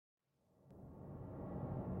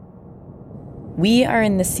We are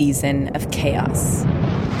in the season of chaos.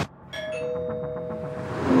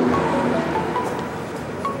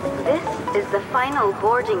 This is the final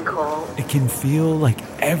boarding call. It can feel like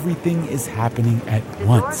everything is happening at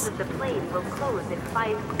once. The doors of the plane will close in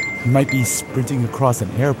 5. You might be sprinting across an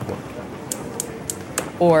airport.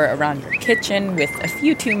 Or around your kitchen with a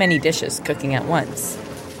few too many dishes cooking at once.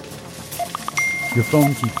 Your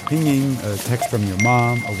phone keeps pinging, a text from your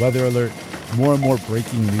mom, a weather alert, more and more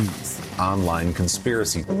breaking news. Online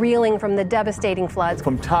conspiracy. Reeling from the devastating floods.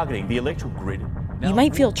 From targeting the electrical grid. You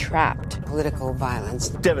might feel trapped. Political violence.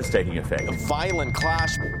 Devastating effect. A violent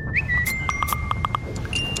clash.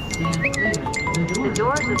 The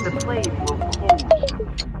doors of the plane will close.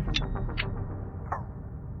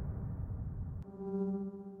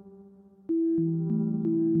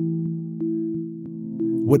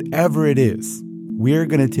 Whatever it is, we're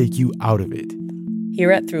going to take you out of it.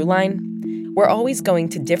 Here at Throughline, we're always going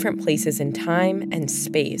to different places in time and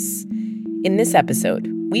space. In this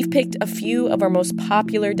episode, we've picked a few of our most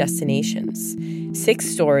popular destinations. 6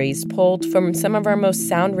 stories pulled from some of our most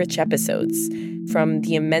sound-rich episodes, from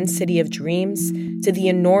the immensity of dreams to the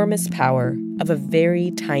enormous power of a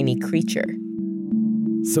very tiny creature.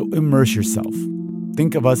 So immerse yourself.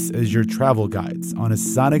 Think of us as your travel guides on a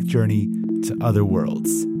sonic journey to other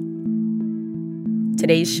worlds.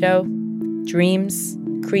 Today's show, dreams,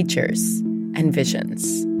 creatures, and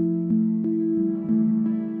visions.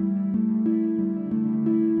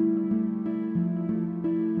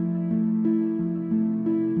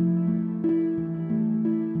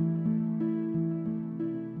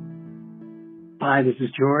 Hi, this is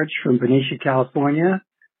George from Benicia, California,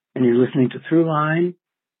 and you're listening to Throughline.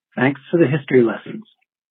 Thanks for the history lessons.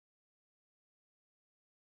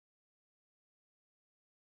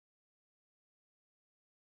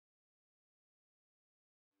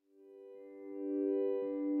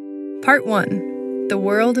 Part 1. The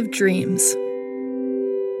World of Dreams.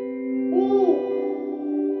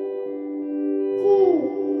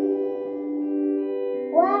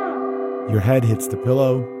 Your head hits the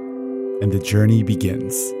pillow, and the journey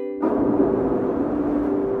begins.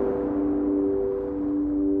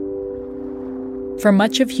 For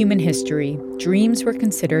much of human history, dreams were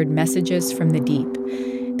considered messages from the deep.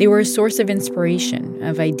 They were a source of inspiration,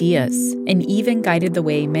 of ideas, and even guided the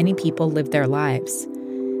way many people lived their lives.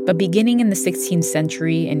 But beginning in the 16th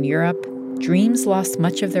century in Europe, dreams lost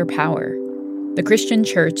much of their power. The Christian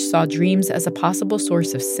church saw dreams as a possible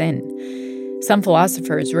source of sin. Some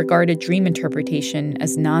philosophers regarded dream interpretation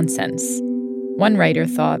as nonsense. One writer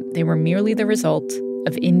thought they were merely the result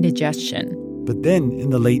of indigestion. But then, in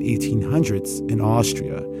the late 1800s, in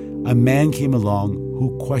Austria, a man came along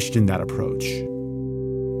who questioned that approach.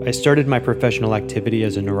 I started my professional activity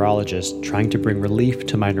as a neurologist, trying to bring relief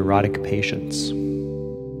to my neurotic patients.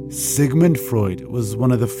 Sigmund Freud was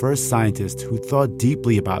one of the first scientists who thought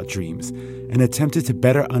deeply about dreams and attempted to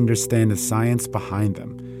better understand the science behind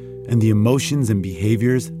them and the emotions and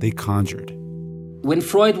behaviors they conjured. When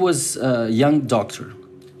Freud was a young doctor,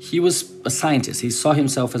 he was a scientist. He saw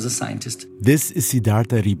himself as a scientist. This is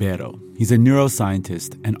Siddhartha Ribeiro. He's a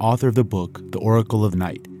neuroscientist and author of the book, The Oracle of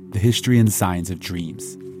Night, The History and Science of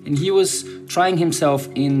Dreams. And he was trying himself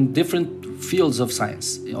in different fields of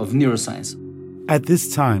science, of neuroscience. At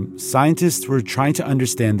this time, scientists were trying to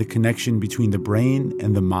understand the connection between the brain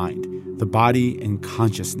and the mind, the body and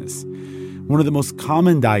consciousness. One of the most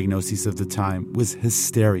common diagnoses of the time was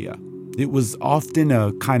hysteria. It was often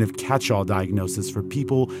a kind of catch-all diagnosis for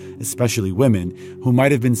people, especially women, who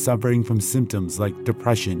might have been suffering from symptoms like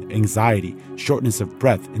depression, anxiety, shortness of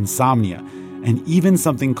breath, insomnia, and even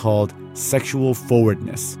something called sexual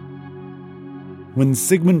forwardness. When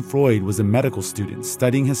Sigmund Freud was a medical student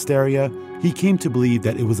studying hysteria, he came to believe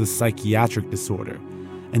that it was a psychiatric disorder.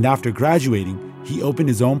 And after graduating, he opened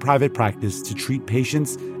his own private practice to treat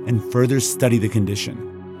patients and further study the condition.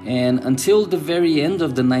 And until the very end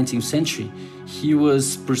of the 19th century, he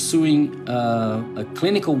was pursuing a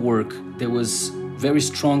clinical work that was very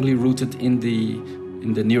strongly rooted in the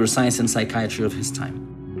neuroscience and psychiatry of his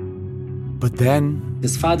time. But then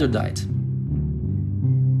his father died.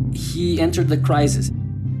 He entered the crisis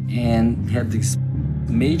and had these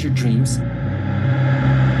major dreams.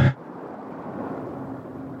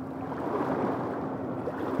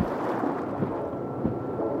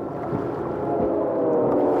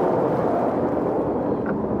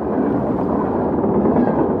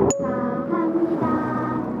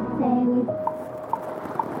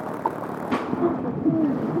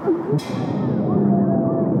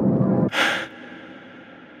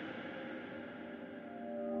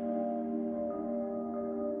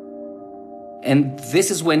 And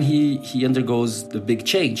this is when he undergoes the big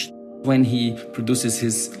change. when he produces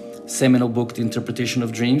his seminal book, The Interpretation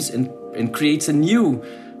of Dreams, and creates a new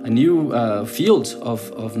field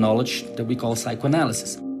of knowledge that we call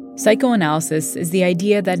psychoanalysis. Psychoanalysis is the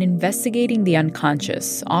idea that investigating the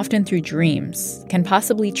unconscious, often through dreams, can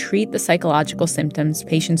possibly treat the psychological symptoms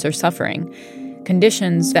patients are suffering,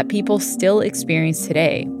 conditions that people still experience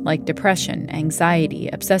today, like depression, anxiety,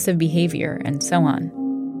 obsessive behavior, and so on.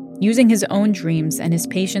 Using his own dreams and his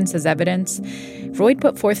patients as evidence, Freud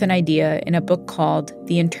put forth an idea in a book called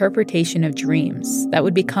The Interpretation of Dreams that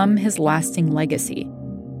would become his lasting legacy.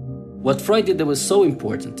 What Freud did that was so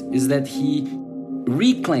important is that he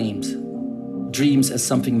reclaimed dreams as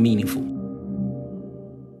something meaningful.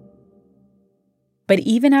 But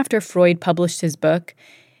even after Freud published his book,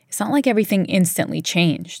 it's not like everything instantly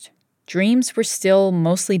changed. Dreams were still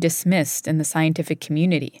mostly dismissed in the scientific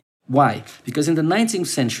community. Why? Because in the 19th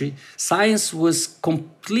century, science was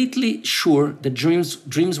completely sure that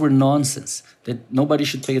dreams were nonsense, that nobody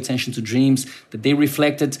should pay attention to dreams, that they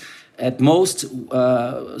reflected, at most,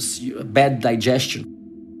 bad digestion.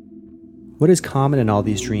 What is common in all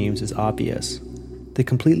these dreams is obvious. They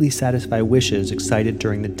completely satisfy wishes excited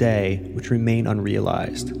during the day, which remain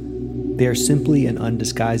unrealized. They are simply and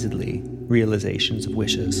undisguisedly realizations of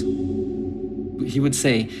wishes. He would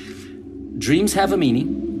say, dreams have a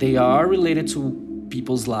meaning. They are related to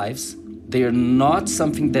people's lives. They are not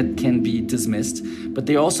something that can be dismissed, but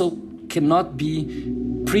they also cannot be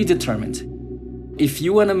predetermined. If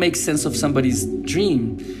you want to make sense of somebody's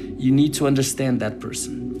dream, you need to understand that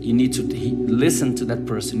person. You need to listen to that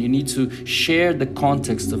person. You need to share the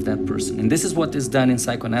context of that person. And this is what is done in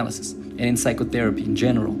psychoanalysis and in psychotherapy in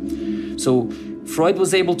general. So Freud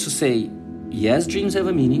was able to say, yes, dreams have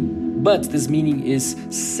a meaning, but this meaning is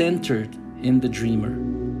centered in the dreamer.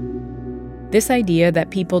 This idea that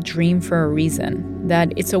people dream for a reason,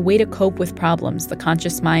 that it's a way to cope with problems the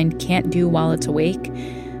conscious mind can't do while it's awake,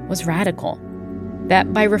 was radical.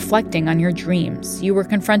 That by reflecting on your dreams, you were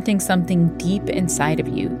confronting something deep inside of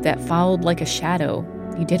you that followed like a shadow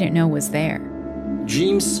you didn't know was there.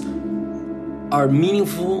 Dreams are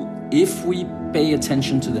meaningful if we pay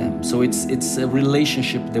attention to them. So it's a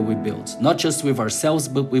relationship that we build, not just with ourselves,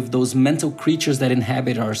 but with those mental creatures that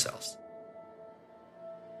inhabit ourselves.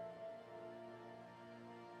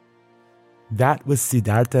 That was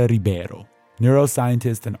Siddhartha Ribeiro,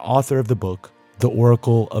 neuroscientist and author of the book, The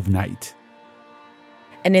Oracle of Night.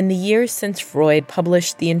 And in the years since Freud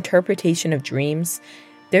published The Interpretation of Dreams,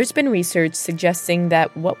 there's been research suggesting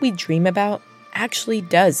that what we dream about actually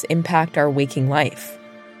does impact our waking life.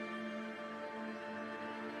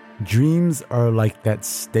 Dreams are like that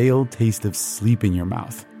stale taste of sleep in your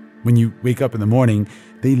mouth. When you wake up in the morning,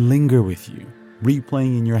 they linger with you,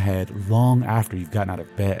 replaying in your head long after you've gotten out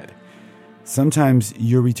of bed. Sometimes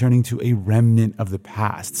you're returning to a remnant of the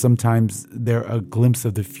past. Sometimes they're a glimpse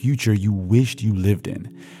of the future you wished you lived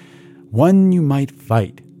in. One you might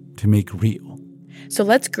fight to make real. So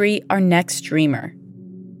let's greet our next dreamer.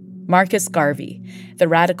 Marcus Garvey, the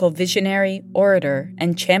radical visionary, orator,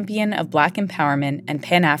 and champion of Black empowerment and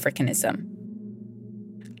Pan-Africanism.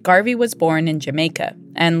 Garvey was born in Jamaica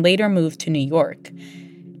and later moved to New York.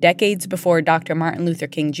 Decades before Dr. Martin Luther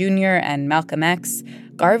King Jr. and Malcolm X,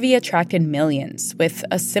 Garvey attracted millions with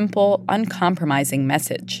a simple, uncompromising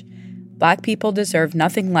message. Black people deserve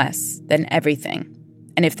nothing less than everything.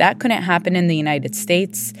 And if that couldn't happen in the United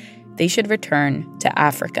States, they should return to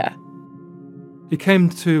Africa. He came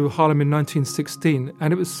to Harlem in 1916,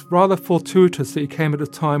 and it was rather fortuitous that he came at a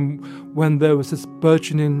time when there was this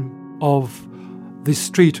burgeoning of the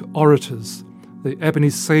street orators, the ebony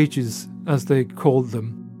sages, as they called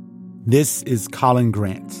them. This is Colin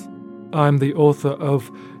Grant. I'm the author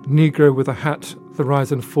of Negro with a Hat, The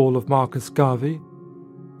Rise and Fall of Marcus Garvey.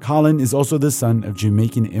 Colin is also the son of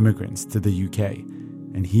Jamaican immigrants to the UK,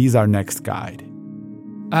 and he's our next guide.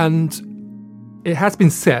 And it has been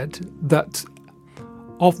said that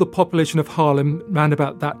of the population of Harlem, round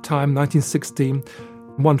about that time, 1916,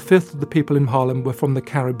 1/5 of the people in Harlem were from the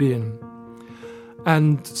Caribbean.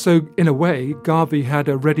 And so, in a way, Garvey had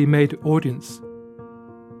a ready-made audience.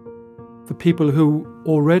 The people who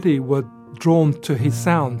already were drawn to his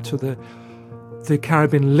sound, to the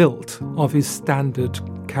Caribbean lilt of his standard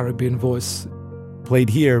Caribbean voice. Played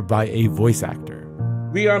here by a voice actor.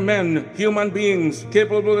 We are men, human beings,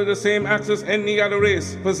 capable of the same acts as any other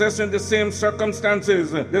race, possessing the same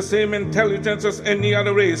circumstances, the same intelligence as any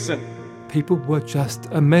other race. People were just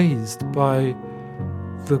amazed by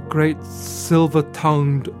the great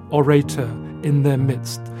silver-tongued orator in their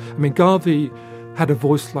midst. I mean, Garvey had a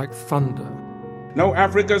voice like thunder. Now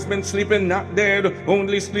Africa's been sleeping, not dead,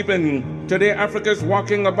 only sleeping. Today Africa's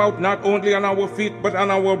walking about not only on our feet, but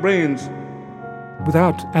on our brains.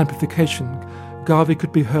 Without amplification, Garvey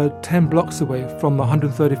could be heard 10 blocks away from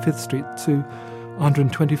 135th Street to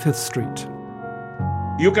 125th Street.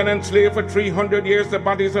 You can enslave for 300 years the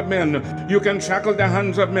bodies of men. You can shackle the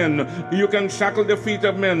hands of men. You can shackle the feet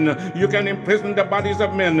of men. You can imprison the bodies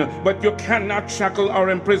of men. But you cannot shackle or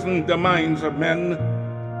imprison the minds of men.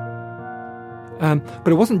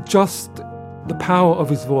 But it wasn't just the power of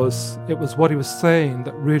his voice, it was what he was saying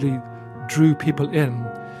that really drew people in,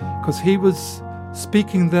 because he was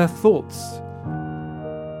speaking their thoughts.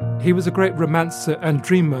 He was a great romancer and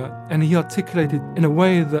dreamer, and he articulated in a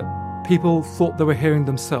way that people thought they were hearing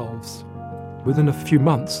themselves. Within a few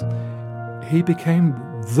months, he became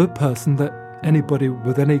the person that anybody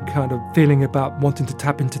with any kind of feeling about wanting to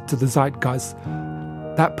tap into the zeitgeist,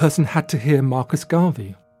 that person had to hear Marcus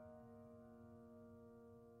Garvey.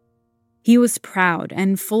 He was proud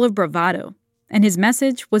and full of bravado, and his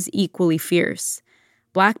message was equally fierce.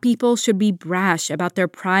 Black people should be brash about their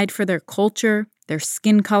pride for their culture, their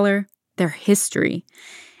skin color, their history,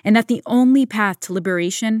 and that the only path to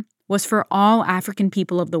liberation was for all African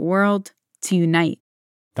people of the world to unite.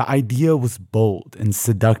 The idea was bold and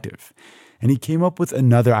seductive, and he came up with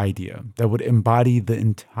another idea that would embody the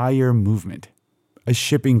entire movement: a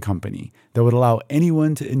shipping company that would allow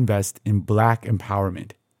anyone to invest in Black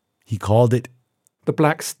empowerment. He called it the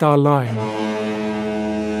Black Star Line.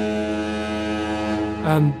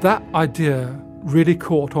 And that idea really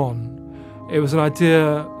caught on. It was an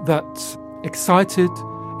idea that excited,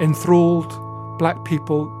 enthralled Black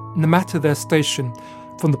people, no matter their station,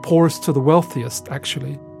 from the poorest to the wealthiest,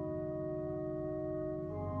 actually.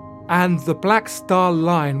 And the Black Star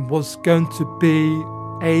Line was going to be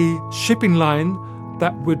a shipping line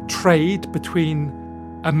that would trade between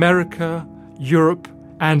America, Europe,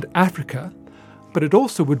 and Africa, but it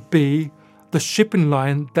also would be the shipping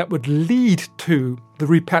line that would lead to the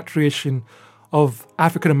repatriation of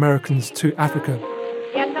African Americans to Africa.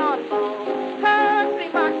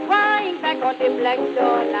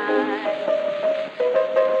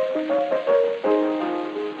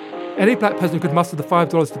 Any black person who could muster the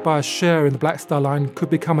 $5 to buy a share in the Black Star Line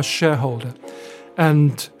could become a shareholder,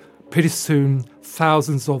 and pretty soon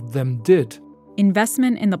thousands of them did.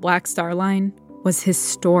 Investment in the Black Star Line was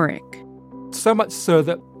historic. So much so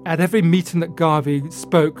that at every meeting that Garvey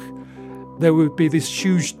spoke, there would be these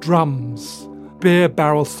huge drums, beer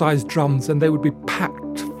barrel-sized drums, and they would be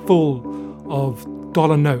packed full of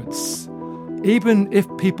dollar notes. Even if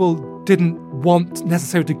people didn't want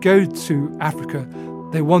necessarily to go to Africa,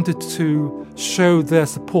 they wanted to show their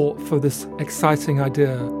support for this exciting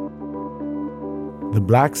idea. The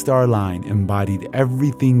Black Star Line embodied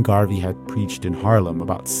everything Garvey had preached in Harlem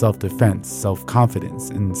about self-defense, self-confidence,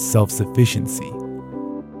 and self-sufficiency.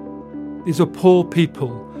 These were poor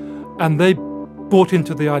people, and they bought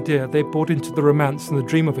into the idea, they bought into the romance and the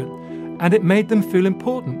dream of it, and it made them feel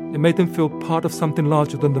important. It made them feel part of something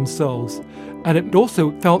larger than themselves, and it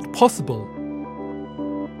also felt possible.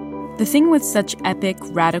 The thing with such epic,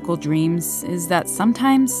 radical dreams is that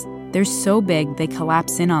sometimes they're so big they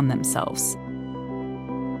collapse in on themselves.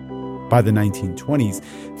 By the 1920s,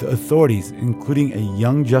 the authorities, including a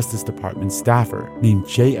young Justice Department staffer named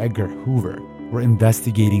J. Edgar Hoover, were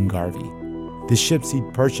investigating Garvey. The ships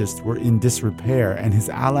he'd purchased were in disrepair, and his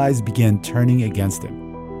allies began turning against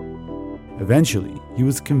him. Eventually, he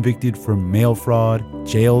was convicted for mail fraud,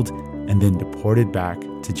 jailed, and then deported back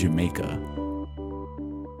to Jamaica.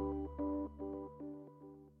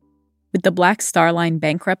 With the Black Star Line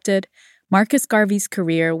bankrupted, Marcus Garvey's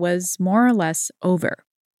career was more or less over.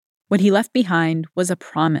 What he left behind was a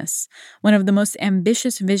promise, one of the most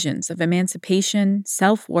ambitious visions of emancipation,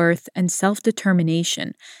 self-worth, and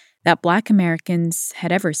self-determination that Black Americans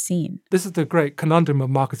had ever seen. This is the great conundrum of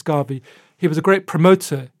Marcus Garvey. He was a great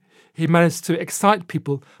promoter. He managed to excite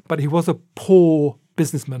people, but he was a poor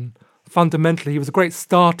businessman. Fundamentally, he was a great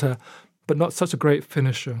starter, but not such a great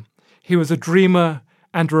finisher. He was a dreamer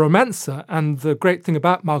and a romancer, and the great thing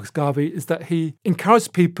about Marcus Garvey is that he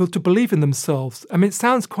encouraged people to believe in themselves. I mean, it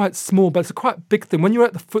sounds quite small, but it's a quite big thing. When you're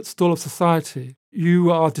at the footstool of society,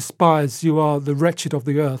 you are despised, you are the wretched of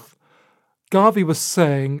the earth. Garvey was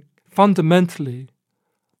saying, fundamentally,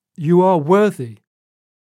 you are worthy.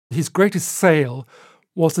 His greatest sale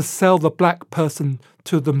was to sell the black person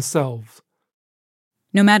to themselves.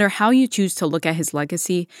 No matter how you choose to look at his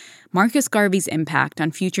legacy, Marcus Garvey's impact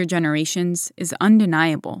on future generations is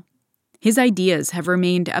undeniable. His ideas have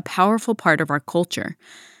remained a powerful part of our culture.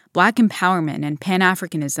 Black empowerment and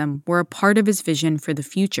Pan-Africanism were a part of his vision for the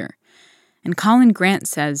future. And Colin Grant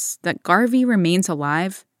says that Garvey remains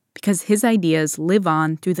alive because his ideas live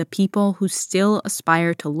on through the people who still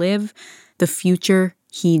aspire to live the future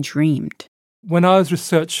he dreamed. When I was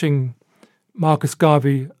researching Marcus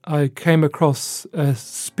Garvey, I came across a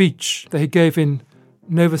speech that he gave in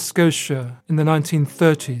Nova Scotia in the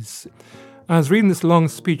 1930s. I was reading this long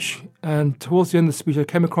speech, and towards the end of the speech, I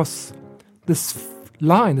came across this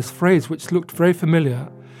line, this phrase, which looked very familiar.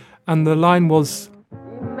 And the line was,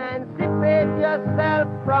 "Emancipate yourself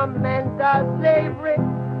from mental slavery.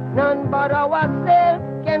 None but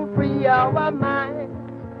ourselves can free our minds."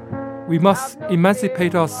 We must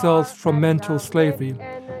emancipate ourselves from mental slavery,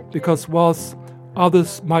 because whilst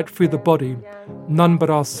others might free the body, none but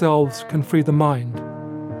ourselves can free the mind.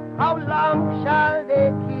 How long shall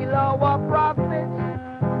they kill our prophets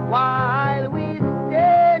while we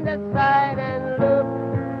stand aside and look?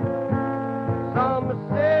 Some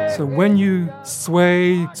say. So when you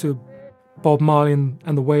sway to Bob Marley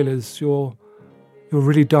and the Wailers, you're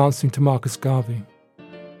really dancing to Marcus Garvey.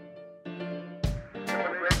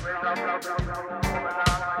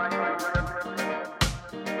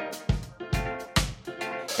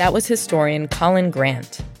 That was historian Colin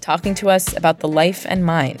Grant talking to us about the life and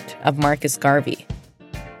mind of Marcus Garvey.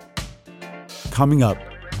 Coming up,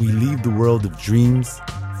 we leave the world of dreams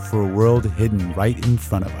for a world hidden right in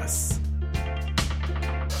front of us.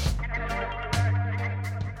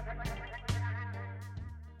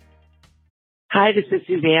 Hi, this is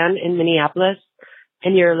Suzanne in Minneapolis,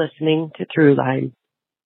 and you're listening to Throughline.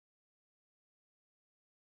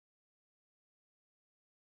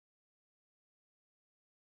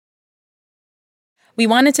 We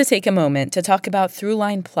wanted to take a moment to talk about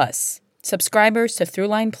Throughline Plus. Subscribers to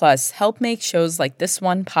Throughline Plus help make shows like this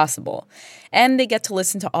one possible, and they get to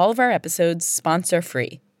listen to all of our episodes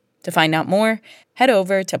sponsor-free. To find out more, head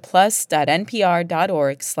over to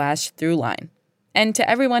plus.npr.org/Throughline. And to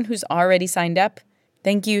everyone who's already signed up,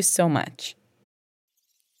 thank you so much.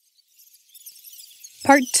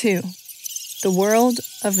 Part 2. The World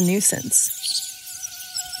of Nuisance.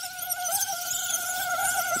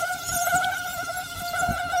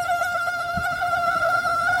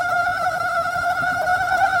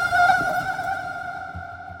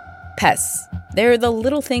 Pests. They're the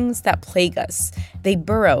little things that plague us. They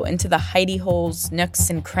burrow into the hidey holes, nooks,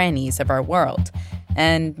 and crannies of our world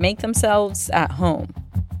and make themselves at home.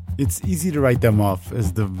 It's easy to write them off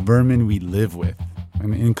as the vermin we live with,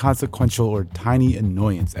 an inconsequential or tiny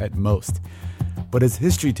annoyance at most. But as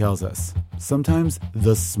history tells us, sometimes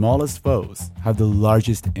the smallest foes have the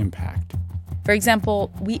largest impact. For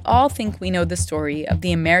example, we all think we know the story of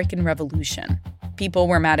the American Revolution. People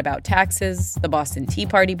were mad about taxes, the Boston Tea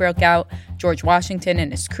Party broke out, George Washington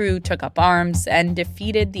and his crew took up arms and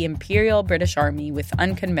defeated the Imperial British Army with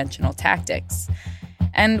unconventional tactics.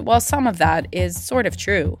 And while some of that is sort of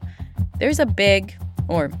true, there's a big,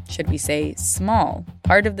 or should we say small,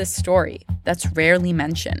 part of this story that's rarely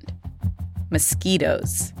mentioned.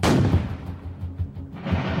 Mosquitoes.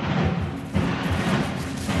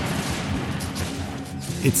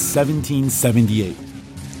 It's 1778,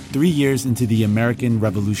 3 years into the American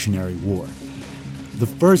Revolutionary War. The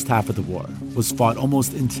first half of the war was fought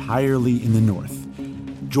almost entirely in the North.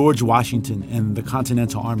 George Washington and the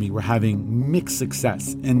Continental Army were having mixed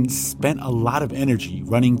success and spent a lot of energy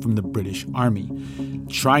running from the British Army,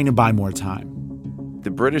 trying to buy more time.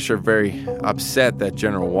 The British are very upset that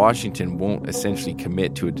General Washington won't essentially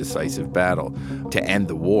commit to a decisive battle to end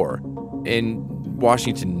the war. And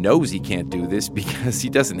Washington knows he can't do this because he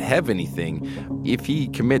doesn't have anything. If he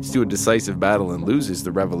commits to a decisive battle and loses,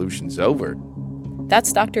 the revolution's over.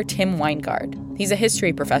 That's Dr. Tim Weingard. He's a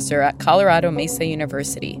history professor at Colorado Mesa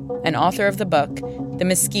University and author of the book, The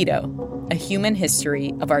Mosquito, A Human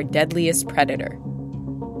History of Our Deadliest Predator.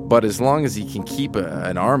 But as long as he can keep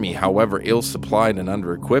an army, however ill-supplied and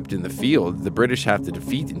under-equipped in the field, the British have to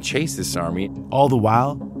defeat and chase this army. All the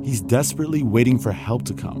while, he's desperately waiting for help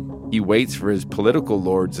to come. He waits for his political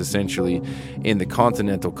lords, essentially, in the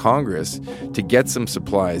Continental Congress to get some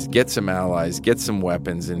supplies, get some allies, get some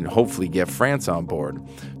weapons, and hopefully get France on board.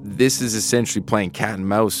 This is essentially playing cat and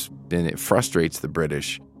mouse, and it frustrates the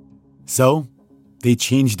British. So, they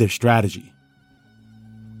changed their strategy.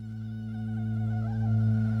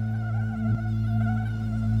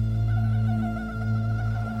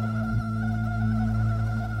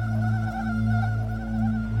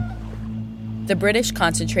 The British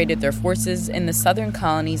concentrated their forces in the southern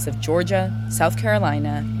colonies of Georgia, South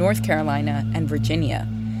Carolina, North Carolina, and Virginia.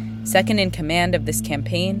 Second in command of this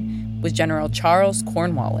campaign was General Charles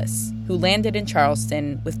Cornwallis, who landed in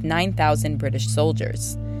Charleston with 9,000 British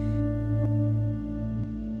soldiers.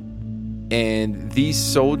 And these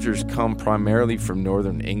soldiers come primarily from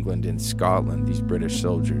northern England and Scotland, these British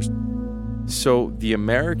soldiers. So the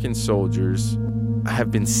American soldiers have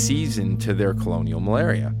been seasoned to their colonial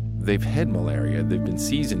malaria. They've had malaria, they've been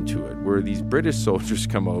seasoned to it. Where these British soldiers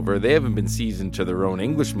come over, they haven't been seasoned to their own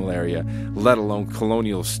English malaria, let alone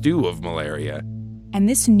colonial stew of malaria. And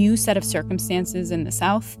this new set of circumstances in the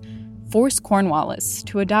South forced Cornwallis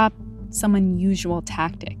to adopt some unusual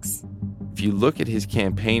tactics. If you look at his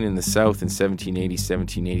campaign in the South in 1780,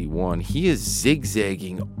 1781, he is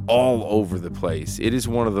zigzagging all over the place. It is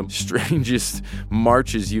one of the strangest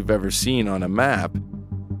marches you've ever seen on a map.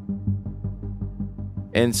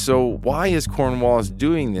 And so why is Cornwallis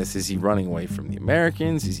doing this? Is he running away from the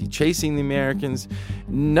Americans? Is he chasing the Americans?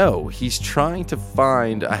 No, he's trying to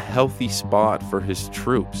find a healthy spot for his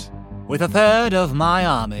troops. With a third of my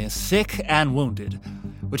army sick and wounded,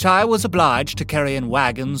 which I was obliged to carry in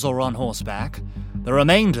wagons or on horseback, the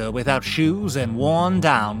remainder without shoes and worn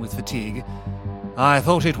down with fatigue, I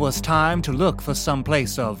thought it was time to look for some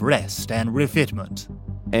place of rest and refitment.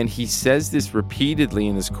 And he says this repeatedly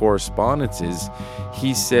in his correspondences.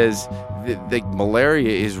 He says that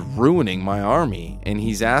malaria is ruining my army, and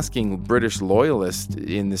he's asking British loyalists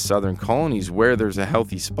in the southern colonies where there's a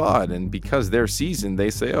healthy spot, and because they're seasoned, they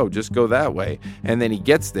say, oh, just go that way. And then he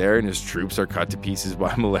gets there, and his troops are cut to pieces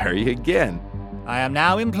by malaria again. I am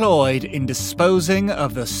now employed in disposing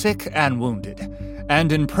of the sick and wounded,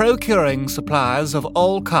 and in procuring supplies of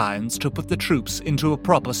all kinds to put the troops into a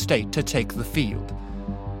proper state to take the field.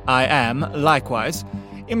 I am, likewise,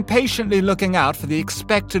 impatiently looking out for the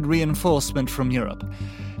expected reinforcement from Europe,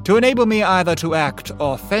 to enable me either to act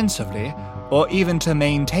offensively or even to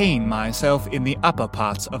maintain myself in the upper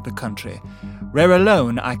parts of the country, where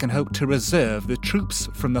alone I can hope to reserve the troops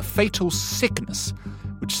from the fatal sickness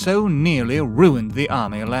which so nearly ruined the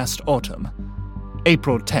army last autumn,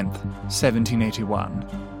 April 10th, 1781.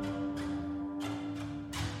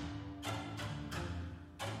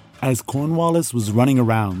 As Cornwallis was running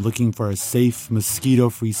around looking for a safe,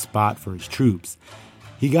 mosquito-free spot for his troops,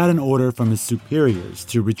 he got an order from his superiors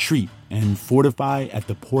to retreat and fortify at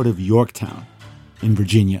the port of Yorktown in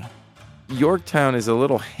Virginia. Yorktown is a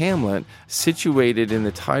little hamlet situated in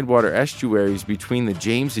the Tidewater estuaries between the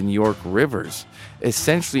James and York rivers.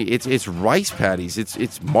 Essentially, it's rice paddies,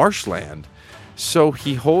 it's marshland. So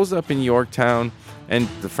he holes up in Yorktown, and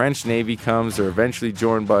the French Navy comes. They're eventually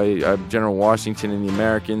joined by General Washington and the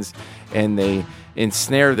Americans, and they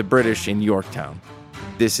ensnare the British in Yorktown.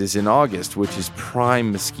 This is in August, which is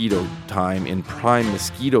prime mosquito time in prime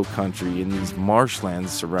mosquito country in these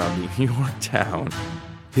marshlands surrounding Yorktown.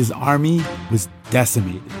 His army was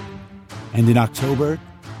decimated, and in October,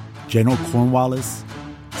 General Cornwallis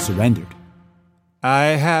surrendered. I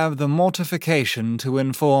have the mortification to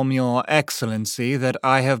inform Your Excellency that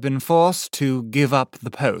I have been forced to give up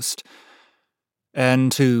the post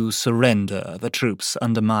and to surrender the troops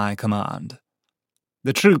under my command.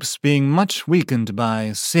 The troops being much weakened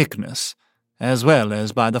by sickness, as well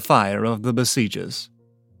as by the fire of the besiegers.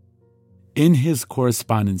 In his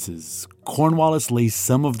correspondences, Cornwallis lays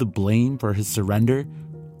some of the blame for his surrender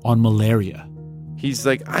on malaria. He's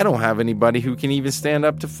like, I don't have anybody who can even stand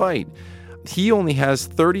up to fight. He only has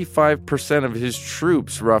 35% of his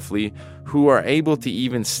troops, roughly, who are able to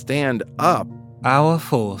even stand up. Our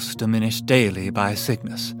force diminished daily by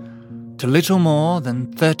sickness, to little more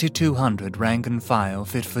than 3,200 rank and file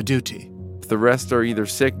fit for duty. The rest are either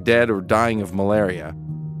sick, dead, or dying of malaria.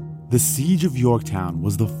 The Siege of Yorktown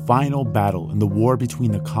was the final battle in the war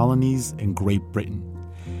between the colonies and Great Britain,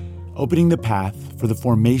 opening the path for the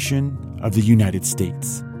formation of the United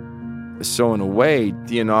States. So in a way,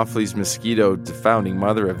 Dienophalles Mosquito, the founding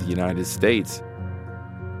mother of the United States,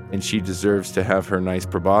 and she deserves to have her nice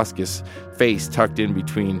proboscis face tucked in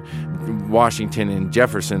between Washington and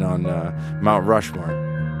Jefferson on Mount Rushmore.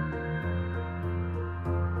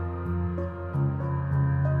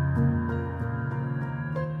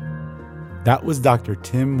 That was Dr.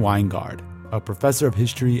 Tim Weingard, a professor of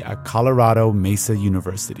history at Colorado Mesa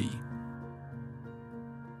University.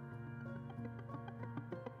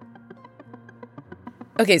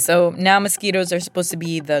 Okay, so now mosquitoes are supposed to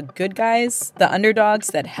be the good guys, the underdogs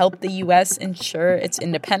that help the U.S. ensure its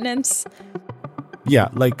independence. Yeah,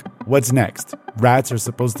 like, what's next? Rats are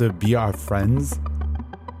supposed to be our friends?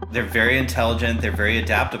 They're very intelligent, they're very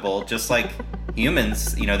adaptable, just like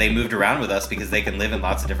humans. You know, they moved around with us because they can live in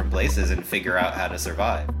lots of different places and figure out how to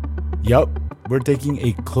survive. Yup, we're taking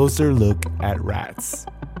a closer look at rats.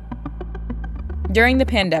 During the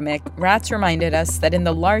pandemic, rats reminded us that in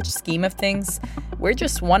the large scheme of things, we're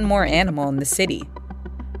just one more animal in the city.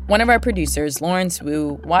 One of our producers, Lawrence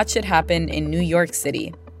Wu, watched it happen in New York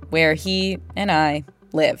City, where he and I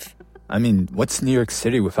live. I mean, what's New York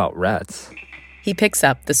City without rats? He picks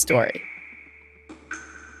up the story.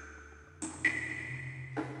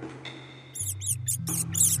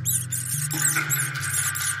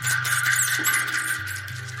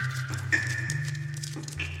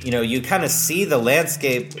 You know, you kind of see the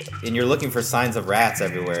landscape and you're looking for signs of rats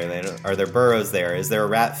everywhere. Are there burrows there? Is there a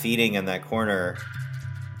rat feeding in that corner?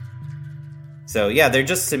 So yeah, they're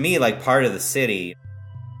just, to me, like part of the city.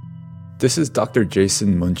 This is Dr.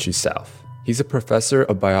 Jason Munshi South. He's a professor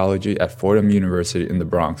of biology at Fordham University in the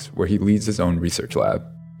Bronx, where he leads his own research lab.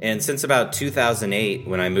 And since about 2008,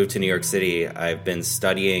 when I moved to New York City, I've been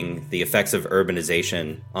studying the effects of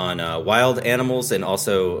urbanization on wild animals and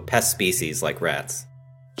also pest species like rats.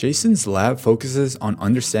 Jason's lab focuses on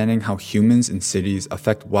understanding how humans in cities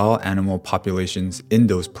affect wild animal populations in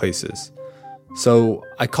those places. So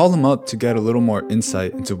I called him up to get a little more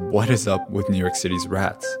insight into what is up with New York City's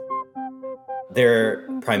rats. They're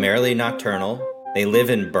primarily nocturnal. They live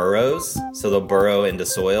in burrows, so they'll burrow into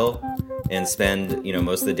soil and spend,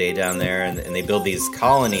 most of the day down there, and they build these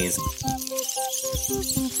colonies,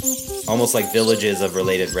 almost like villages of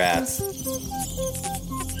related rats.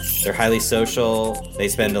 They're highly social. They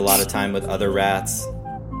spend a lot of time with other rats.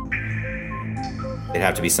 They'd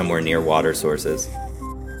have to be somewhere near water sources.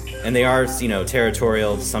 And they are,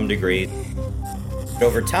 territorial to some degree. But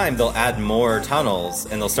over time, they'll add more tunnels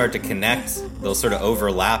and they'll start to connect. They'll sort of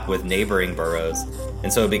overlap with neighboring burrows.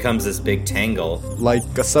 And so it becomes this big tangle. Like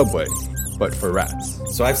a subway, but for rats.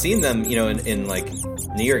 So I've seen them, in like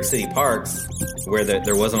New York City parks where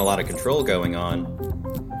there wasn't a lot of control going on,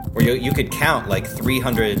 where you could count like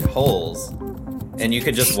 300 holes and you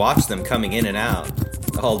could just watch them coming in and out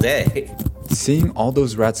all day. Seeing all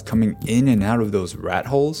those rats coming in and out of those rat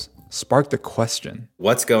holes sparked a question.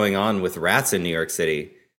 What's going on with rats in New York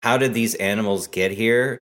City? How did these animals get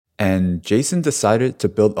here? And Jason decided to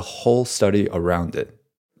build a whole study around it.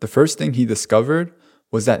 The first thing he discovered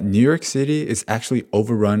was that New York City is actually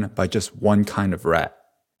overrun by just one kind of rat,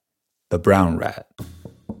 the brown rat.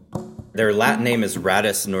 Their Latin name is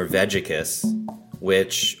Rattus norvegicus,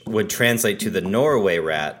 which would translate to the Norway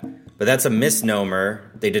rat. But that's a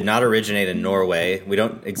misnomer. They did not originate in Norway. We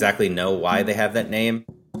don't exactly know why they have that name.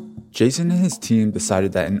 Jason and his team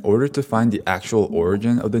decided that in order to find the actual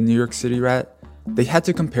origin of the New York City rat, they had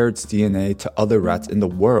to compare its DNA to other rats in the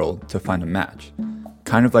world to find a match.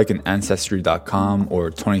 Kind of like an Ancestry.com or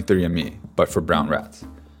 23andMe, but for brown rats.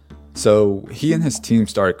 So he and his team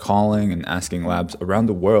started calling and asking labs around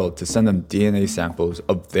the world to send them DNA samples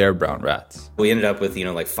of their brown rats. We ended up with,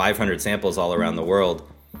 like 500 samples all around the world.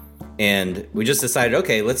 And we just decided,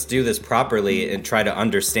 okay, let's do this properly and try to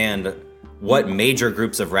understand what major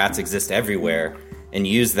groups of rats exist everywhere and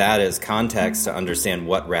use that as context to understand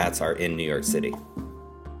what rats are in New York City.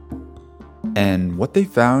 And what they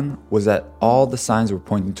found was that all the signs were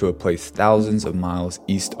pointing to a place thousands of miles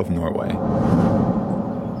east of Norway.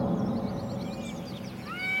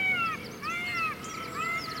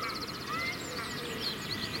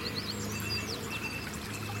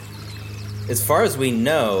 As far as we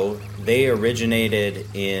know, they originated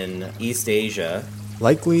in East Asia.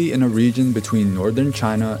 Likely in a region between northern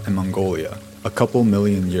China and Mongolia, a couple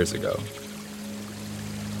million years ago.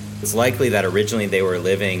 It's likely that originally they were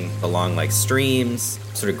living along like streams,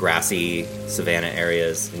 sort of grassy savanna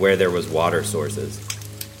areas where there was water sources.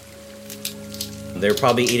 They're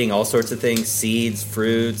probably eating all sorts of things, seeds,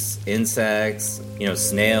 fruits, insects,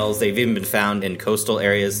 snails. They've even been found in coastal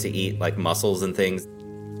areas to eat like mussels and things.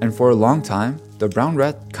 And for a long time, the brown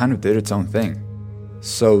rat kind of did its own thing.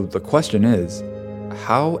 So the question is,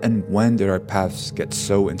 how and when did our paths get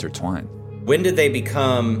so intertwined? When did they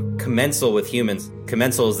become commensal with humans?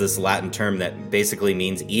 Commensal is this Latin term that basically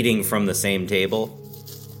means eating from the same table.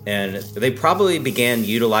 And they probably began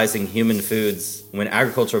utilizing human foods when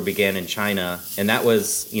agriculture began in China. And that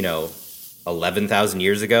was, 11,000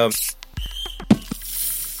 years ago.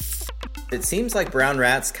 It seems like brown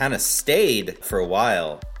rats kind of stayed for a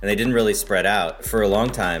while. And they didn't really spread out for a long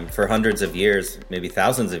time, for hundreds of years, maybe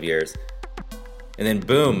thousands of years. And then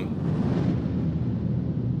boom,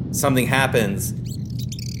 something happens.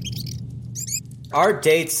 Our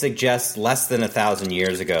dates suggest less than 1,000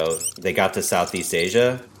 years ago, they got to Southeast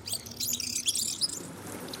Asia.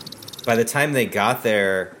 By the time they got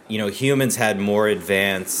there, humans had more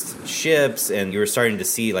advanced ships, and you were starting to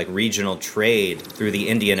see like regional trade through the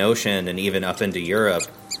Indian Ocean and even up into Europe.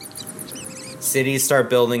 Cities start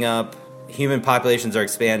building up, human populations are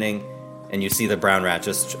expanding, and you see the brown rat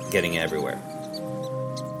just getting everywhere.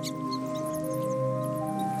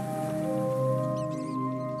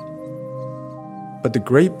 But the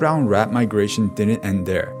great brown rat migration didn't end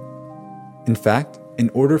there. In fact, in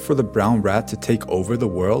order for the brown rat to take over the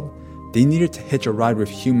world, they needed to hitch a ride with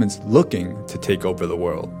humans looking to take over the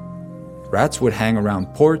world. Rats would hang around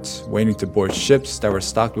ports, waiting to board ships that were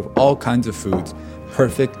stocked with all kinds of foods,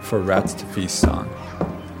 perfect for rats to feast on.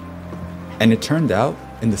 And it turned out,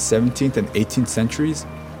 in the 17th and 18th centuries,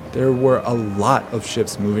 there were a lot of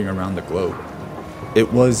ships moving around the globe.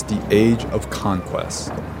 It was the age of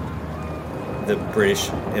conquest. The British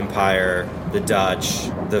Empire, the Dutch,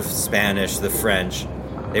 the Spanish, the French,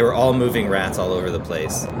 they were all moving rats all over the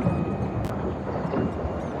place.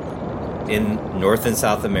 In North and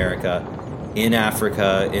South America, in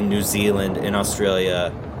Africa, in New Zealand, in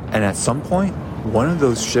Australia. And at some point, one of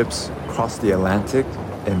those ships crossed the Atlantic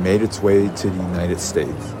and made its way to the United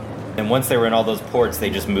States. And once they were in all those ports, they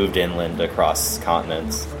just moved inland across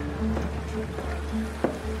continents.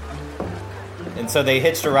 And so they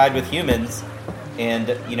hitched a ride with humans.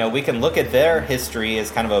 And, we can look at their history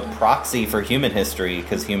as kind of a proxy for human history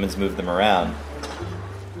because humans moved them around.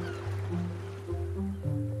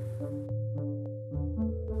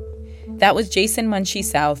 That was Jason Munshee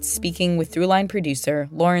South speaking with Throughline producer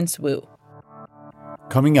Lawrence Wu.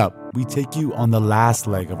 Coming up, we take you on the last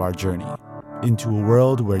leg of our journey into a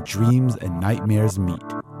world where dreams and nightmares meet.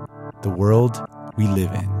 The world we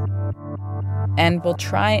live in. And we'll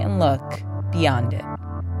try and look beyond it.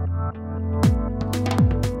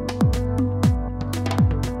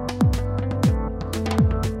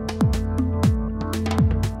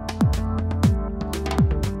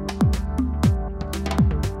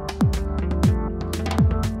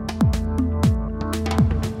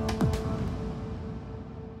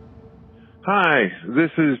 Hi, this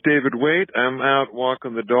is David Waite. I'm out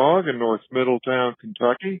walking the dog in North Middletown,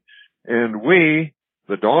 Kentucky, and we,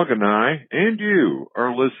 the dog and I, and you, are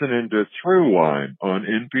listening to Throughline on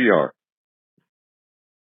NPR.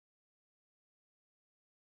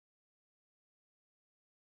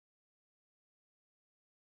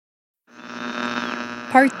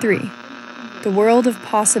 Part 3. The World of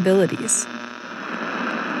Possibilities.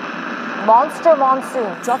 Monster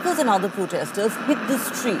monsoon. Truckers and other protesters hit the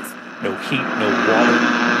streets. No heat, no water.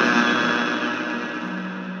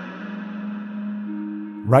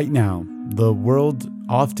 Right now, the world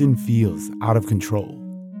often feels out of control.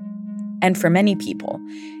 And for many people,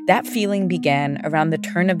 that feeling began around the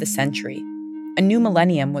turn of the century. A new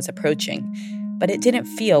millennium was approaching, but it didn't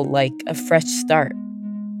feel like a fresh start.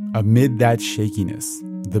 Amid that shakiness,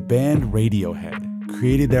 the band Radiohead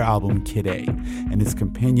created their album Kid A and its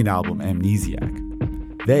companion album Amnesiac.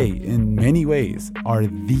 They, in many ways, are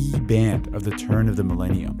the band of the turn of the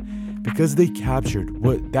millennium because they captured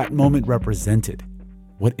what that moment represented,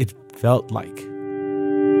 what it felt like.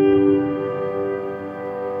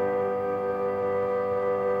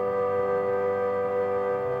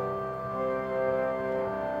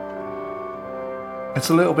 It's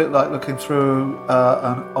a little bit like looking through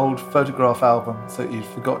an old photograph album that you'd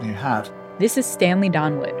forgotten you had. This is Stanley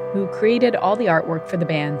Donwood, who created all the artwork for the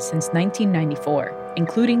band since 1994,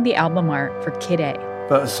 including the album art for Kid A.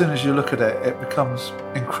 But as soon as you look at it, it becomes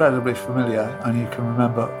incredibly familiar, and you can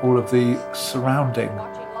remember all of the surrounding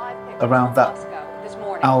around that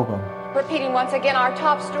album. Repeating once again our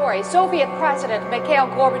top story, Soviet President Mikhail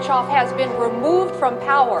Gorbachev has been removed from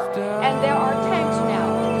power, and there are tanks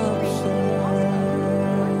now.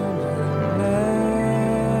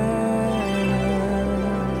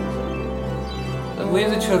 We're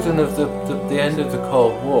the children of the end of the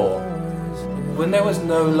Cold War, when there was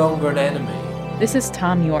no longer an enemy. This is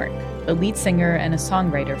Tom York, the lead singer and a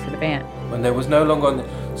songwriter for the band. When there was no longer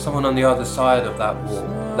someone on the other side of that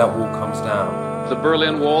wall comes down. The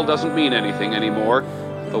Berlin Wall doesn't mean anything anymore.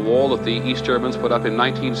 The wall that the East Germans put up in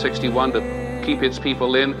 1961 to keep its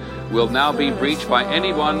people in will now be breached by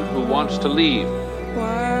anyone who wants to leave.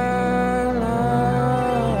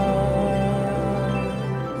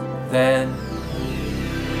 Then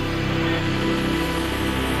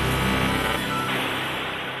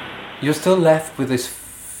you're still left with this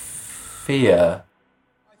fear.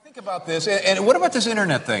 Think about this, and what about this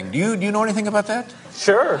internet thing? Do you know anything about that?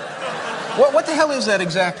 Sure. What the hell is that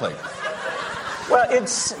exactly? Well,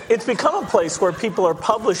 it's become a place where people are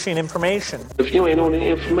publishing information. If you ain't on the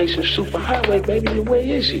information superhighway, baby, where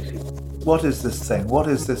is it? What is this thing? What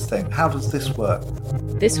is this thing? How does this work?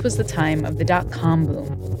 This was the time of the dot-com boom,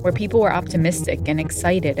 where people were optimistic and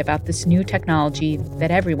excited about this new technology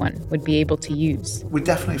that everyone would be able to use. We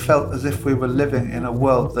definitely felt as if we were living in a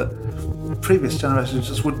world that previous generations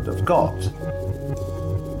just wouldn't have got.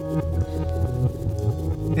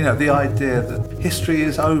 You know, the idea that history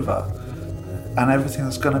is over and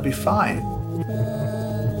everything's going to be fine.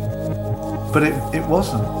 But it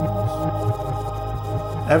wasn't.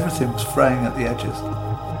 everything was fraying at the edges.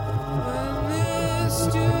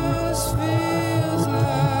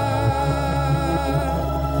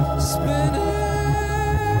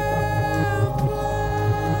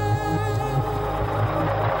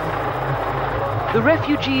 The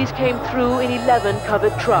refugees came through in 11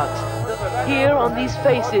 covered trucks. Here on these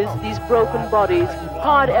faces, these broken bodies,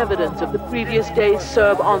 hard evidence of the previous day's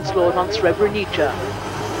Serb onslaught on Srebrenica.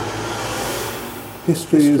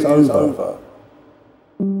 History is over.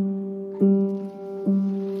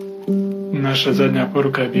 Naša zadnja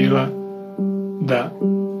poruka je bila da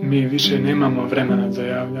mi više nemamo vremena za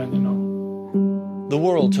javljanje novo. The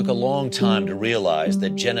world took a long time to realize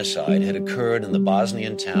that genocide had occurred in the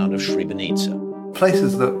Bosnian town of Srebrenica.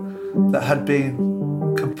 Places that had been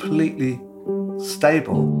completely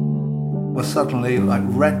stable were suddenly like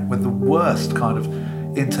rent with the worst kind of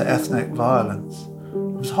inter-ethnic violence.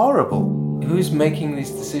 It was horrible. Who's making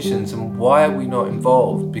these decisions and why are we not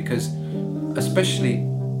involved? Because especially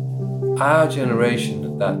our generation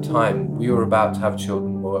at that time, we were about to have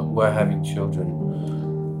children, we're having children.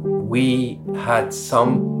 We had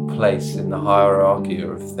some place in the hierarchy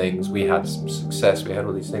of things. We had some success, we had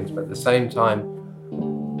all these things, but at the same time,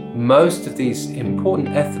 most of these important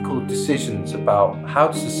ethical decisions about how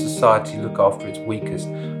does a society look after its weakest,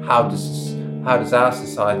 how does our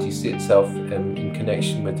society see itself in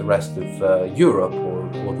connection with the rest of Europe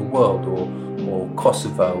or the world or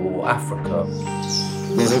Kosovo or Africa.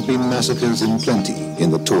 There have been massacres in plenty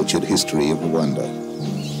in the tortured history of Rwanda.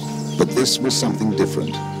 But this was something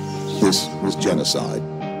different. This was genocide.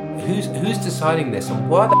 Who's deciding this and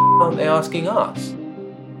why the aren't they asking us?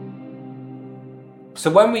 So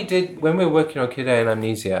when we were working on Kid A and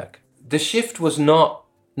Amnesiac, the shift was not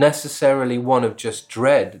necessarily one of just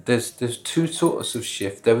dread. There's two sorts of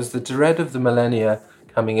shift. There was the dread of the millennia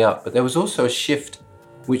coming up, but there was also a shift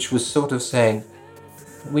which was sort of saying,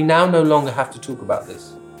 we now no longer have to talk about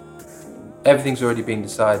this. Everything's already been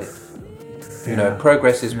decided. You know,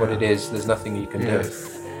 progress is what it is. There's nothing you can do.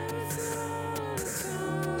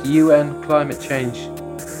 The UN climate change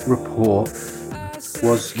report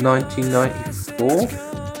was 1994,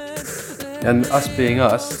 and us being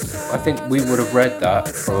us, I think we would have read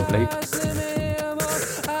that probably.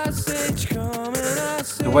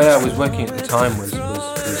 The way I was working at the time was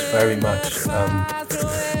very much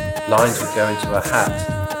lines would go into a hat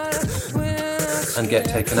and get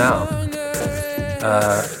taken out,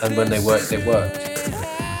 and when they worked, they worked.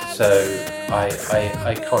 So I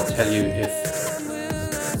can't tell you if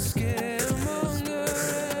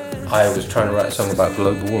I was trying to write a song about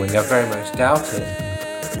global warming. I very much doubt it.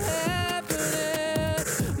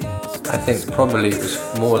 I think probably it was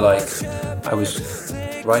more like I was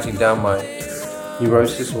writing down my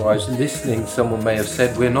neurosis, or I was listening. Someone may have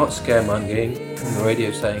said, we're not scaremongering, on the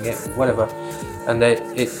radio saying it, whatever, and then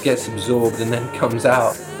it gets absorbed and then comes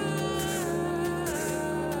out.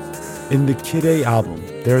 In the Kid A album,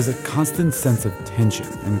 there is a constant sense of tension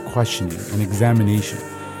and questioning and examination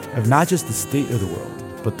of not just the state of the world,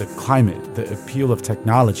 but the climate, the appeal of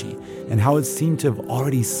technology, and how it seemed to have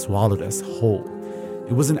already swallowed us whole.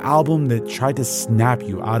 It was an album that tried to snap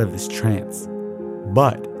you out of this trance.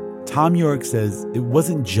 But Thom Yorke says it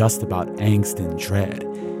wasn't just about angst and dread.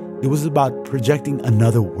 It was about projecting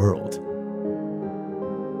another world.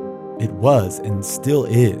 It was, and still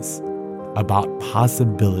is, about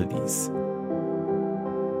possibilities.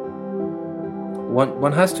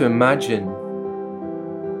 One has to imagine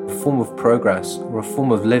a form of progress or a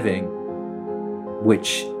form of living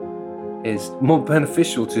which is more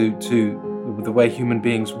beneficial to the way human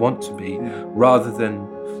beings want to be, rather than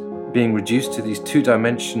being reduced to these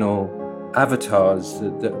two-dimensional avatars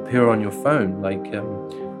that appear on your phone. Like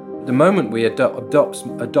the moment we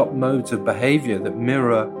adopt modes of behavior that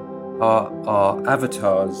mirror our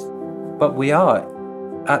avatars, but we are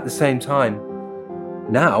at the same time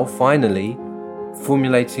now finally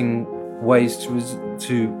formulating ways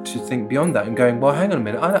to think beyond that and going, well, hang on a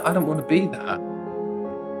minute, I don't want to be that.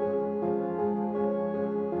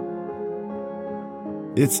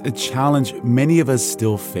 It's a challenge many of us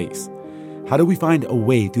still face. How do we find a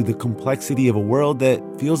way through the complexity of a world that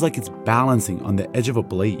feels like it's balancing on the edge of a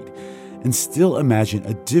blade, and still imagine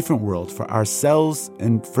a different world for ourselves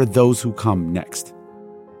and for those who come next?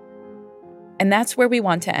 And that's where we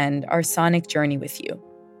want to end our sonic journey with you,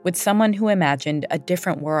 with someone who imagined a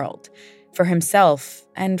different world for himself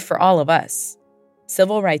and for all of us.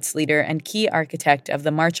 Civil rights leader and key architect of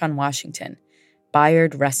the March on Washington,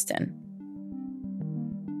 Bayard Rustin.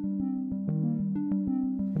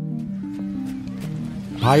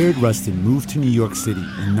 Bayard Rustin moved to New York City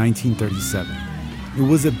in 1937. It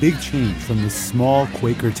was a big change from the small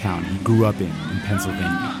Quaker town he grew up in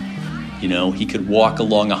Pennsylvania. You know, he could walk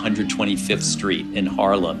along 125th Street in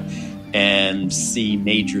Harlem and see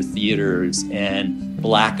major theaters and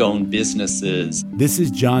Black-owned businesses. This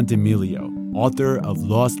is John D'Amelio, author of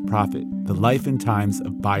Lost Prophet, The Life and Times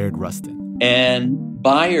of Bayard Rustin. And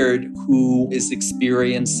Bayard, who is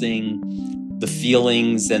experiencing the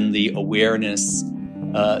feelings and the awareness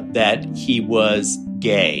that he was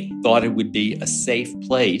gay, thought it would be a safe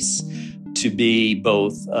place to be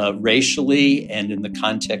both racially and in the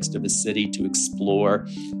context of a city to explore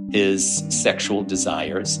his sexual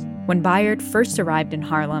desires. When Bayard first arrived in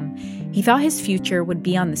Harlem, he thought his future would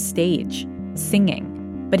be on the stage, singing.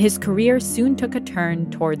 But his career soon took a turn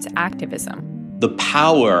towards activism. The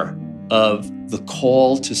power of the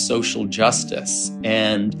call to social justice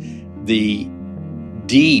and the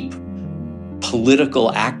deep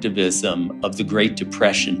political activism of the Great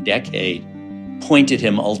Depression decade pointed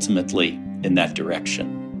him ultimately in that direction.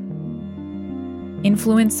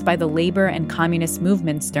 Influenced by the labor and communist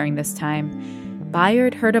movements during this time,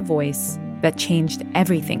 Bayard heard a voice that changed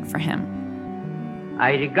everything for him.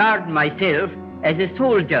 I regard myself as a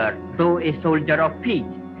soldier, though a soldier of peace.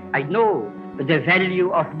 I know the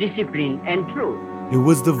value of discipline and truth. It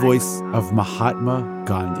was the voice of Mahatma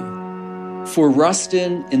Gandhi. For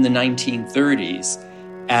Rustin in the 1930s,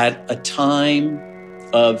 at a time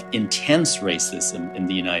of intense racism in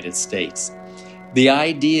the United States, the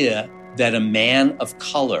idea that a man of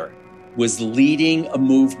color was leading a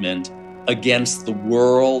movement against the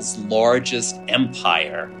world's largest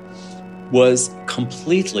empire was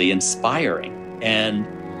completely inspiring and,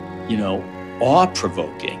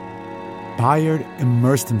 awe-provoking. Bayard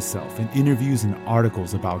immersed himself in interviews and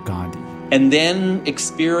articles about Gandhi. And then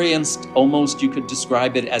experienced almost, you could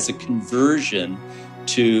describe it as a conversion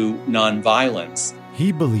to nonviolence.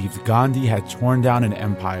 He believed Gandhi had torn down an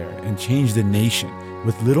empire and changed a nation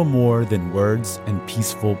with little more than words and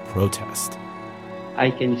peaceful protest.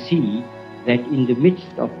 I can see that in the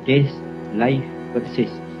midst of death, life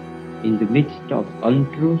persists. In the midst of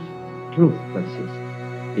untruth, truth persists.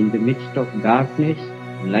 In the midst of darkness,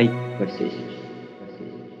 light persists.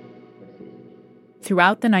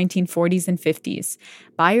 Throughout the 1940s and 50s,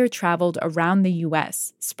 Bayard traveled around the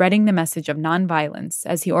U.S., spreading the message of nonviolence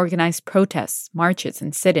as he organized protests, marches,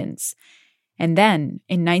 and sit-ins. And then,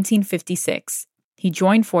 in 1956, he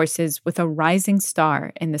joined forces with a rising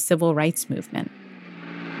star in the civil rights movement.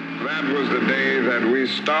 That was the day that we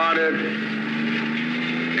started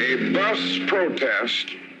a bus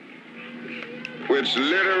protest which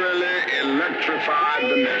literally electrified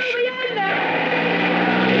the nation.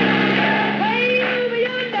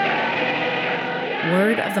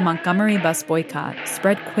 Word of the Montgomery bus boycott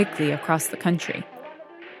spread quickly across the country.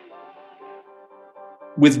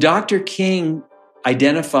 With Dr. King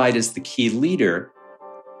identified as the key leader,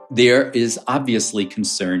 there is obviously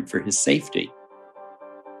concern for his safety.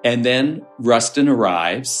 And then Rustin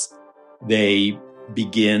arrives. They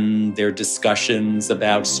begin their discussions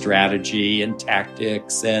about strategy and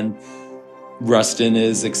tactics, and Rustin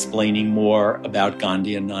is explaining more about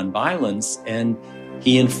Gandhi and nonviolence, and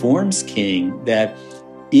he informs King that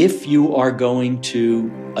if you are going to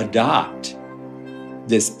adopt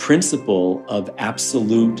this principle of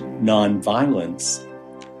absolute nonviolence,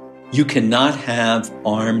 you cannot have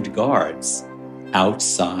armed guards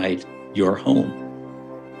outside your home.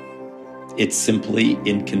 It's simply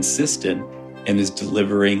inconsistent and is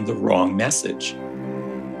delivering the wrong message.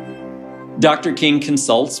 Dr. King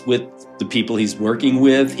consults with the people he's working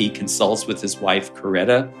with. He consults with his wife,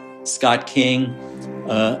 Coretta Scott King,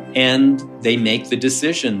 and they make the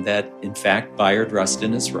decision that, in fact, Bayard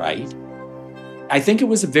Rustin is right. I think it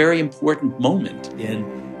was a very important moment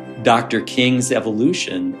in Dr. King's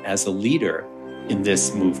evolution as a leader in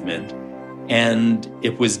this movement, and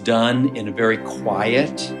it was done in a very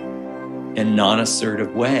quiet and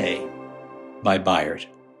non-assertive way by Bayard.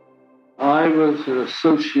 I was an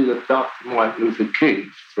associate of Dr. Martin Luther King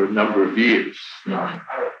for a number of years.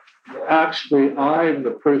 Actually, I am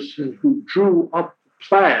the person who drew up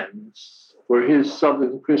plans for his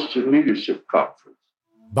Southern Christian Leadership Conference.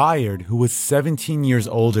 Bayard, who was 17 years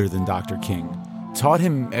older than Dr. King, taught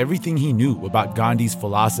him everything he knew about Gandhi's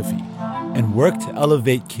philosophy and worked to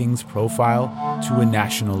elevate King's profile to a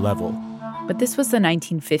national level. But this was the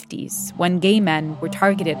 1950s, when gay men were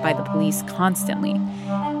targeted by the police constantly,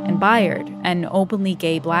 and Bayard, an openly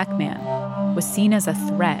gay black man, was seen as a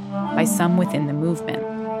threat by some within the movement.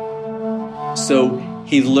 So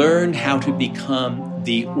he learned how to become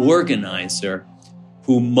the organizer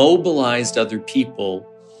who mobilized other people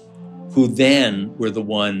who then were the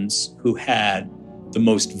ones who had the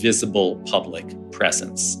most visible public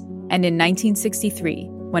presence. And in 1963,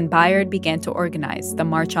 when Bayard began to organize the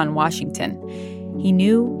March on Washington, he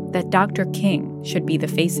knew that Dr. King should be the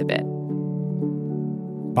face of it.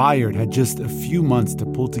 Bayard had just a few months to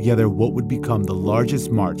pull together what would become the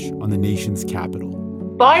largest march on the nation's capital.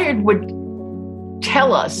 Bayard would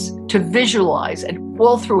tell us to visualize and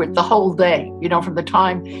all through it the whole day, from the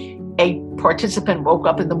time a participant woke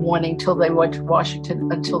up in the morning till they went to Washington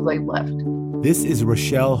until they left. This is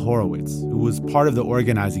Rochelle Horowitz, who was part of the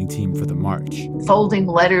organizing team for the march. Folding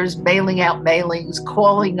letters, mailing out mailings,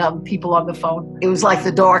 calling people on the phone. It was like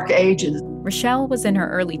the dark ages. Rochelle was in her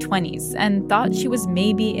early 20s and thought she was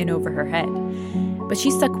maybe in over her head. But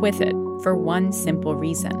she stuck with it for one simple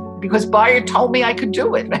reason. Because Bayard told me I could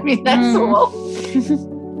do it. That's all.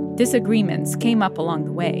 Disagreements came up along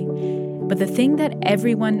the way. But the thing that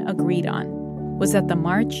everyone agreed on was that the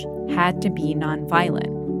march had to be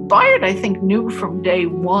nonviolent. Bayard, I think, knew from day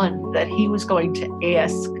one that he was going to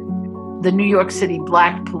ask the New York City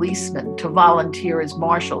black policemen to volunteer as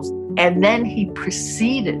marshals. And then he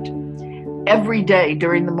proceeded every day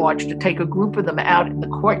during the march to take a group of them out in the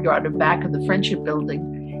courtyard and back of the Friendship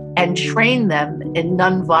Building and train them in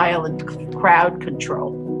nonviolent crowd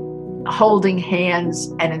control, holding hands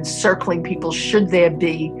and encircling people should there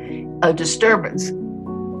be a disturbance.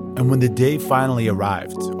 And when the day finally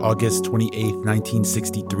arrived, August 28,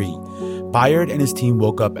 1963, Bayard and his team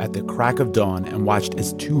woke up at the crack of dawn and watched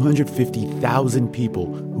as 250,000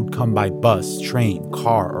 people who'd come by bus, train,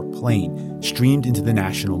 car, or plane streamed into the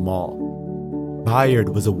National Mall. Bayard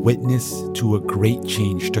was a witness to a great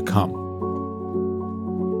change to come.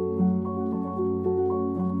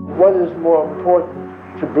 What is more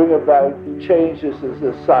important to bring about changes in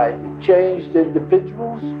society? Changed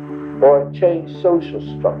individuals or a changed social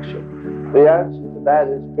structure? The answer to that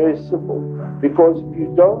is very simple. Because if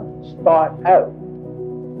you don't start out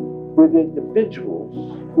with individuals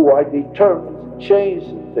who are determined to change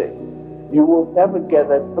the thing, you will never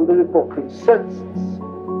get a political consensus.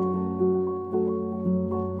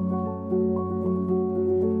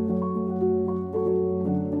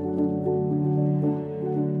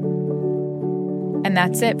 And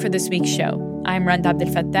that's it for this week's show. I'm Rand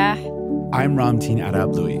Abdelfattah. I'm Ramteen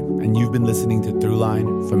Arablouei, and you've been listening to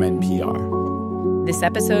Throughline from NPR. This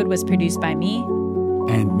episode was produced by me.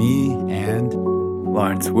 And me, and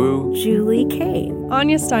Lawrence Wu. Julie Kane.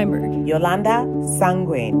 Anya Steinberg. Yolanda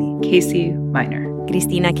Sangweni. Casey Miner.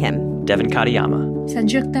 Christina Kim. Devin Katayama.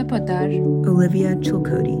 Sanjukta Poddar. Olivia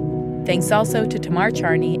Chilcote. Thanks also to Tamar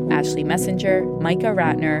Charney, Ashley Messenger, Micah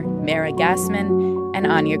Ratner, Mara Gassman, and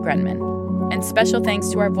Anya Grenman. And special thanks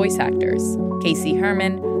to our voice actors, Casey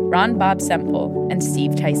Herman, Ron Bob Semple, and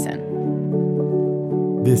Steve Tyson.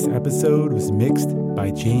 This episode was mixed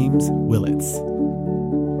by James Willits.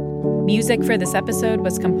 Music for this episode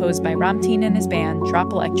was composed by Ramteen and his band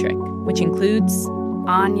Drop Electric, which includes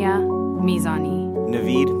Anya Mizani,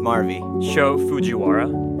 Naveed Marvi, Sho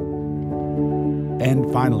Fujiwara.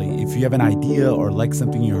 And finally, if you have an idea or like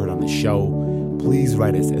something you heard on the show, please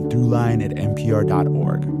write us at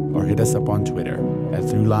throughline@npr.org or hit us up on Twitter at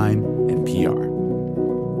ThroughlineNPR.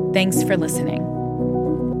 Thanks for listening.